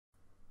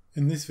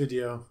In this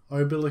video, I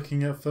will be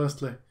looking at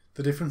firstly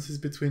the differences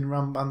between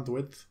RAM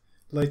bandwidth,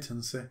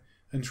 latency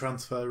and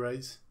transfer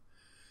rates.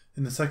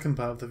 In the second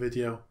part of the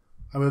video,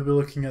 I will be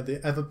looking at the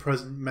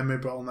ever-present memory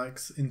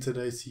bottlenecks in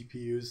today's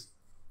CPUs.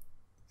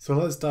 So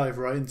let's dive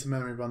right into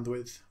memory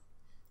bandwidth.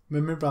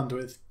 Memory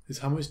bandwidth is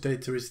how much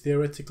data is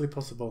theoretically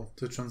possible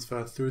to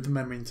transfer through the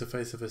memory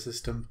interface of a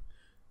system.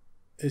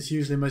 It's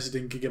usually measured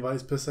in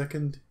gigabytes per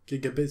second,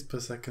 gigabits per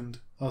second,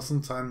 or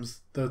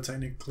sometimes, though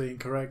technically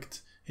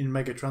incorrect, in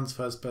mega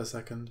transfers per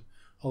second,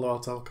 although I'll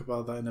talk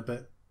about that in a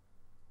bit.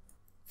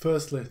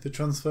 Firstly, the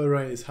transfer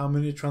rate is how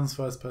many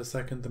transfers per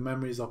second the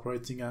memory is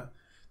operating at.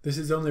 This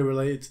is only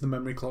related to the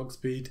memory clock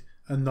speed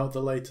and not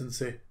the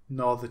latency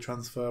nor the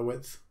transfer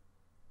width.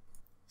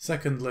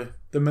 Secondly,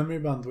 the memory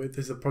bandwidth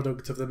is a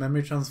product of the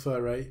memory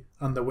transfer rate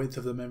and the width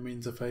of the memory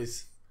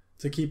interface.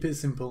 To keep it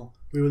simple,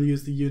 we will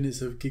use the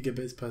units of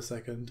gigabits per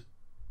second.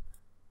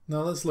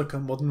 Now let's look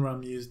at modern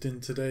RAM used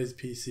in today's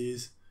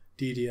PCs,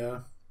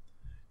 DDR.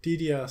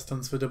 DDR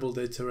stands for double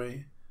data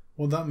rate.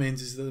 What that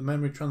means is that the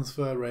memory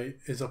transfer rate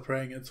is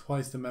operating at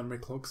twice the memory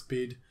clock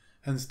speed,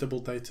 hence double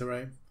data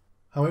rate.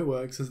 How it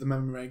works is the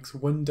memory makes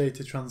one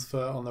data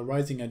transfer on the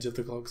rising edge of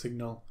the clock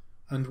signal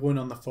and one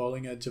on the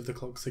falling edge of the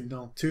clock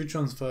signal. Two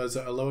transfers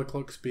at a lower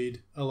clock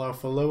speed allow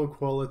for lower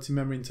quality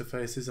memory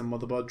interfaces and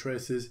motherboard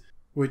traces,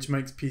 which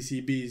makes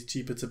PCBs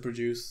cheaper to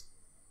produce.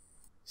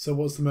 So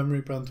what's the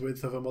memory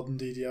bandwidth of a modern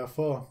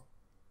DDR4?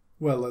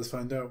 Well, let's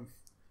find out.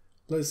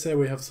 Let's say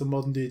we have some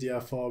modern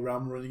DDR4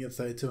 RAM running at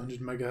 3200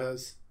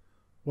 MHz.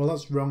 Well,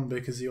 that's wrong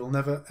because you're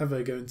never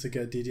ever going to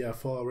get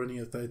DDR4 running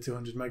at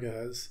 3200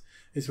 MHz.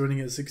 It's running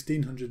at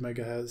 1600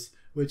 MHz,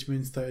 which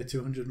means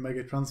 3200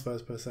 mega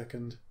transfers per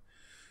second.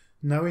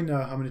 Now we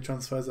know how many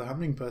transfers are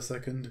happening per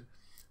second,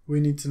 we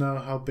need to know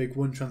how big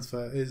one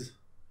transfer is.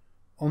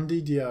 On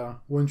DDR,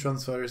 one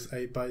transfer is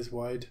 8 bytes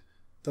wide,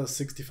 that's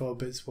 64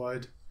 bits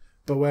wide.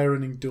 But we're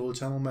running dual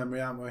channel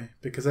memory, aren't we?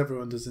 Because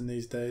everyone does in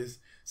these days.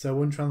 So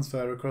one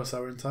transfer across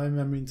our entire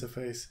memory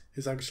interface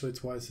is actually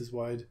twice as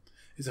wide.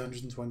 It's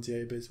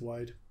 128 bits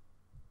wide.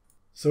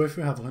 So if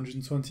we have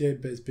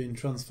 128 bits being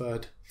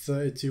transferred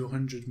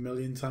 3200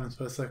 million times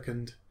per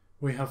second,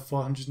 we have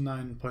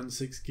 409.6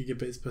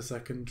 gigabits per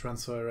second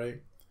transfer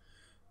rate.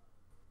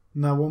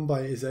 Now 1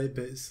 byte is 8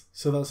 bits,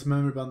 so that's a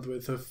memory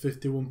bandwidth of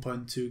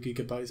 51.2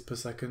 gigabytes per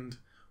second.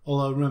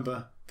 Although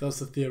remember, that's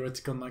the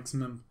theoretical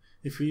maximum.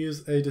 If we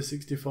use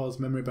Ada64's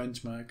memory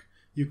benchmark,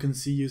 you can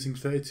see using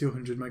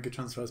 3200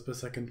 megatransfers per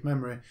second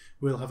memory,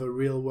 we'll have a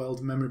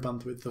real-world memory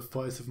bandwidth of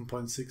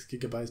 47.6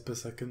 gigabytes per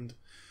second.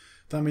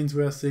 That means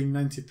we are seeing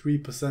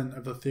 93%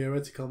 of the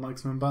theoretical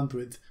maximum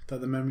bandwidth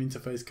that the memory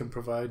interface can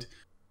provide,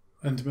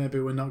 and maybe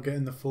we're not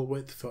getting the full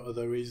width for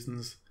other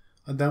reasons.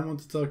 I don't want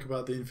to talk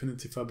about the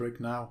Infinity Fabric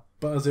now,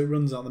 but as it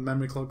runs at the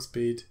memory clock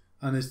speed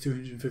and is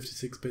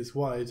 256 bits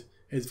wide,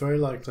 it's very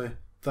likely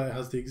that it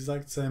has the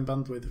exact same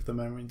bandwidth of the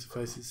memory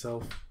interface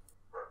itself.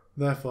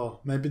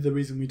 Therefore, maybe the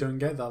reason we don't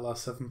get that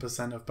last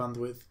 7% of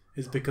bandwidth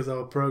is because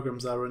our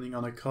programs are running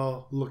on a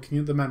core looking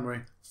at the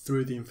memory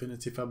through the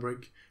Infinity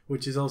Fabric,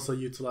 which is also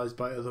utilised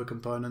by other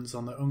components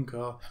on the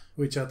uncore,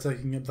 which are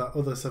taking up that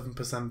other 7%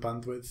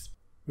 bandwidth,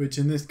 which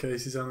in this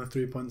case is only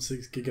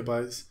 3.6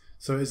 gigabytes,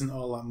 so it isn't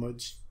all that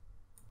much.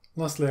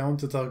 Lastly, I want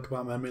to talk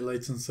about memory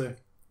latency.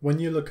 When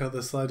you look at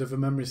the side of a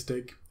memory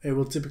stick, it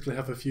will typically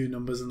have a few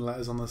numbers and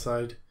letters on the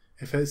side.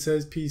 If it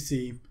says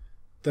PC,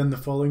 then the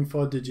following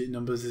 4-digit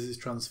numbers is its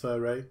transfer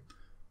rate.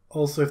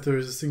 Also, if there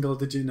is a single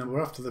digit number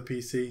after the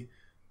PC,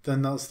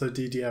 then that's the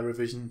DDR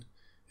revision.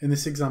 In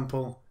this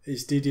example,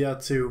 it's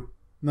DDR2.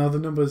 Now the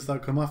numbers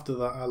that come after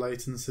that are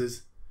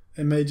latencies.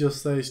 It may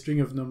just say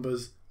string of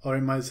numbers, or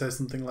it might say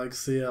something like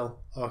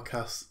CL or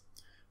CAS.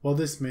 What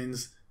this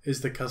means is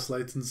the CAS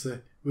latency,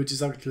 which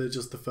is actually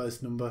just the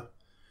first number.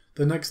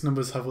 The next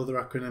numbers have other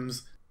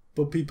acronyms,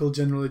 but people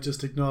generally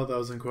just ignore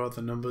those and quote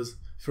the numbers.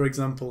 For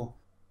example,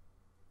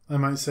 I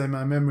might say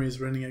my memory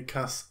is running at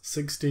CAS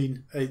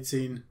 16,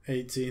 18,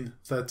 18,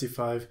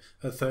 35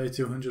 at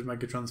 3200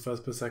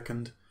 megatransfers per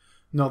second.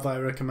 Not that I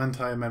recommend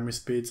higher memory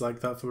speeds like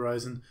that for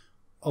Ryzen,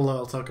 although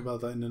I'll talk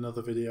about that in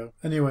another video.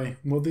 Anyway,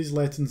 what these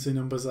latency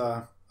numbers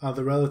are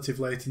the relative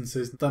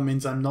latencies. That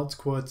means I'm not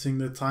quoting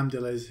the time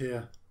delays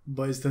here,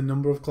 but it's the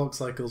number of clock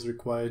cycles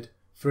required.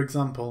 For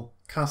example,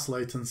 CAS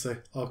latency,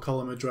 or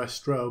column address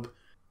strobe.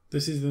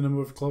 This is the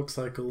number of clock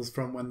cycles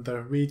from when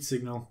the read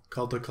signal,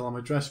 called the column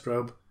address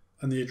strobe,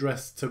 and the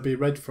address to be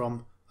read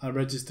from are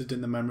registered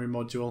in the memory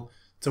module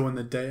to when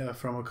the data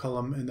from a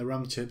column in the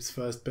RAM chip's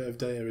first bit of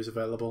data is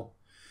available.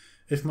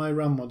 If my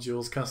RAM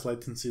module's CAS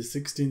latency is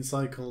 16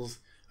 cycles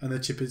and the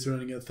chip is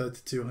running at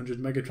 3200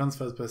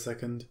 megatransfers per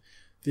second,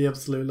 the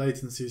absolute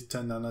latency is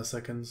 10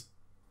 nanoseconds.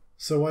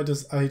 So why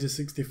does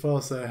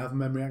Ada64 say I have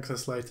memory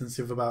access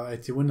latency of about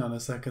 81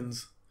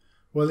 nanoseconds?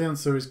 Well, the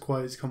answer is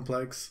quite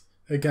complex.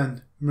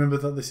 Again, remember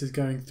that this is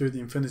going through the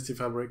Infinity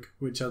Fabric,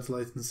 which adds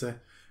latency.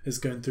 It's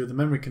going through the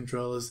memory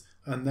controllers,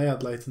 and they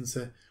add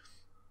latency.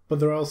 But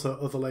there are also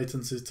other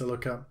latencies to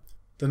look at.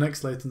 The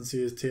next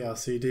latency is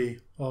TRCD,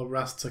 or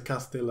RAS to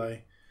CAS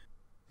delay.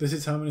 This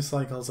is how many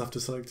cycles after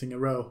selecting a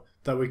row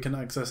that we can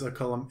access a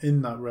column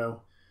in that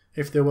row.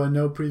 If there were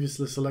no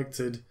previously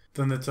selected,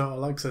 then the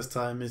total access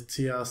time is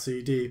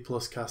TRCD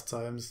plus cast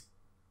times.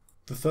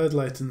 The third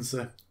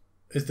latency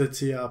is the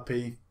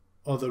TRP,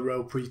 or the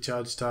row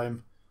pre-charge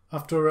time.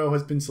 After a row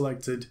has been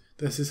selected,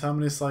 this is how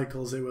many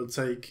cycles it will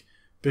take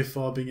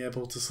before being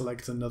able to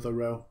select another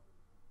row.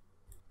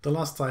 The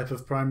last type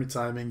of primary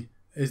timing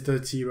is the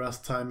TRAS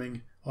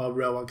timing, or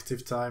row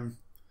active time.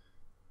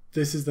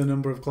 This is the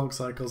number of clock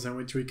cycles in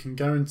which we can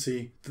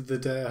guarantee that the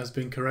data has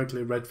been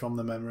correctly read from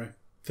the memory.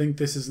 Think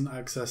this is an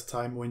access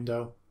time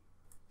window.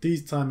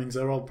 These timings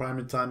are all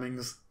primary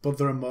timings, but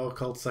there are more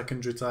called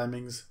secondary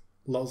timings.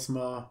 Lots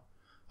more.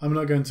 I'm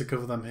not going to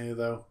cover them here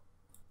though.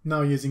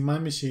 Now, using my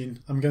machine,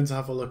 I'm going to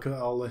have a look at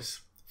all this.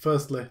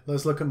 Firstly,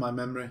 let's look at my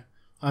memory.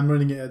 I'm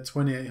running it at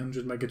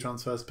 2800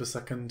 megatransfers per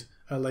second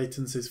at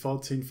latencies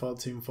 14,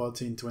 14,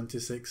 14,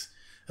 26,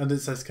 and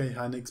it's SK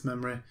Hynix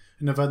memory,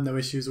 and I've had no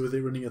issues with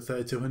it running at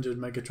 3200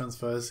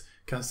 megatransfers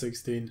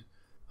Cas16.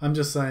 I'm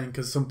just saying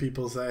because some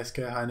people say SK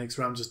Hynix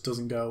RAM just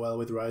doesn't go well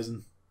with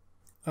Ryzen.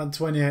 At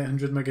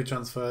 2800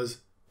 megatransfers,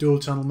 dual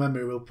channel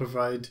memory will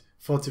provide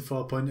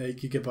 44.8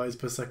 GB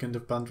per second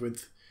of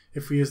bandwidth.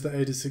 If we use the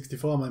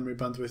 8064 memory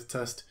bandwidth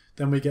test,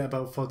 then we get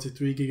about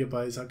 43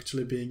 GB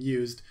actually being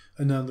used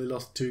and only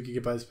lost 2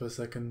 GB per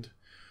second.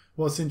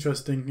 What's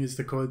interesting is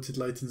the quoted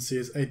latency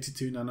is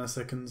 82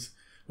 nanoseconds,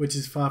 which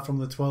is far from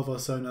the 12 or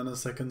so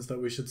nanoseconds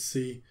that we should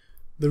see.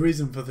 The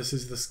reason for this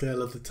is the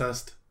scale of the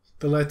test.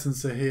 The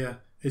latency here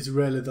is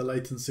really the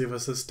latency of a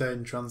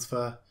sustained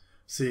transfer.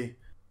 See,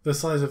 the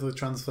size of the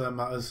transfer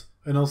matters,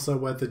 and also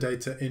where the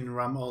data in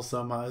RAM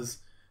also matters.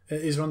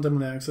 It is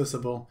randomly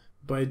accessible,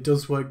 but it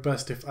does work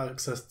best if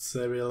accessed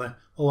serially,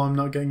 although I'm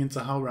not getting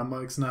into how RAM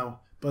works now,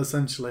 but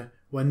essentially,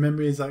 when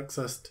memory is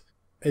accessed,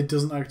 it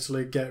doesn't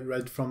actually get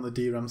read from the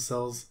DRAM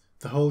cells.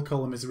 The whole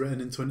column is written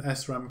into an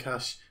SRAM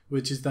cache,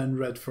 which is then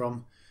read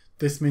from.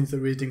 This means that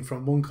reading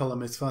from one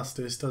column is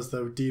fastest, as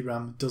though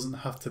DRAM doesn't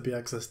have to be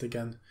accessed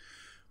again.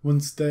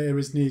 Once data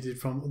is needed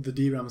from the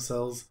DRAM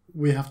cells,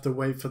 we have to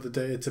wait for the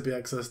data to be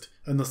accessed,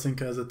 and thus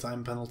incurs a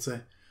time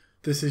penalty.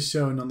 This is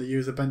shown on the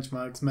user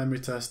benchmarks memory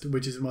test,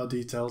 which is more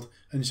detailed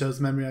and shows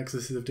memory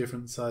accesses of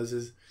different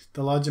sizes.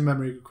 The larger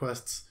memory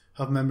requests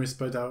have memory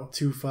spread out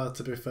too far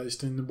to be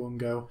fetched in one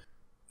go,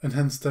 and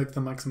hence take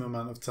the maximum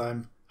amount of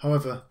time.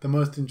 However, the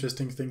most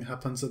interesting thing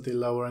happens at the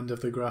lower end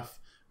of the graph.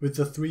 With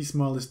the three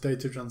smallest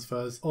data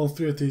transfers, all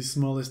three of these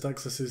smallest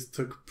accesses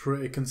took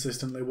pretty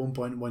consistently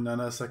 1.1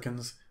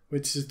 nanoseconds,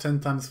 which is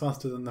 10 times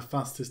faster than the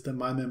fastest that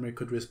my memory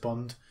could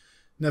respond.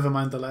 Never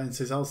mind the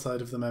latencies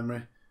outside of the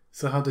memory.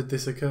 So how did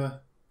this occur?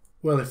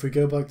 Well, if we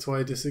go back to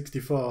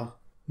ID64,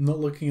 not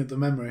looking at the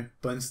memory,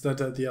 but instead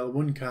at the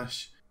L1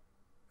 cache,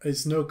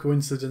 it's no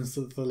coincidence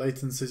that the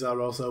latencies are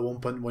also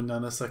 1.1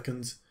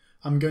 nanoseconds.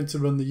 I'm going to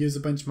run the user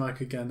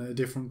benchmark again at a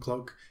different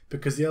clock,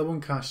 because the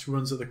L1 cache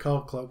runs at the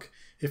core clock.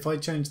 If I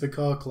change the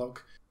core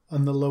clock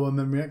and the lower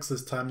memory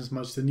access times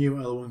match the new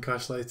L1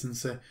 cache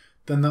latency,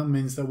 then that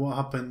means that what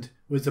happened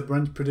was the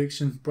branch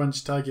prediction,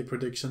 branch target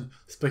prediction,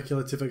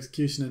 speculative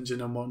execution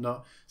engine and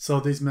whatnot saw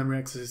these memory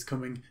accesses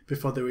coming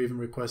before they were even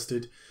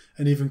requested,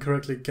 and even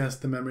correctly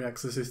guessed the memory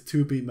accesses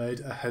to be made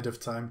ahead of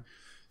time.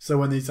 So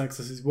when these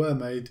accesses were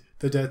made,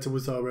 the data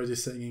was already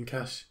sitting in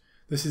cache.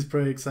 This is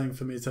pretty exciting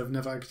for me to have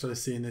never actually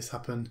seen this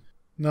happen.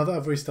 Now that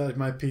I've restarted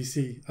my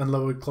PC and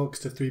lowered clocks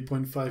to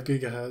 3.5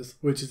 GHz,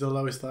 which is the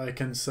lowest that I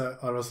can set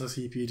or else the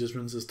CPU just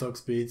runs at stock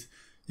speeds,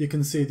 you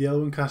can see the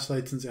L1 cache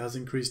latency has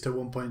increased to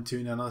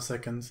 1.2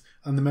 nanoseconds,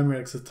 and the memory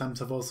access times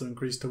have also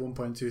increased to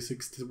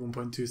 1.26 to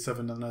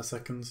 1.27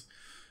 nanoseconds.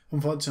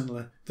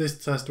 Unfortunately,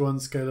 this test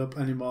won't scale up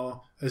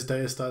anymore as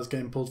data starts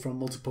getting pulled from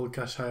multiple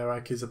cache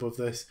hierarchies above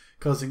this,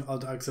 causing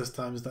odd access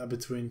times that are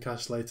between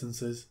cache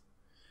latencies.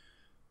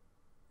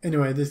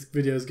 Anyway, this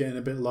video is getting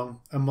a bit long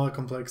and more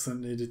complex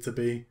than it needed to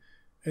be.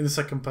 In the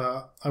second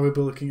part, I will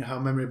be looking at how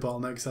memory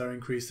bottlenecks are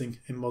increasing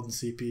in modern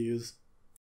CPUs.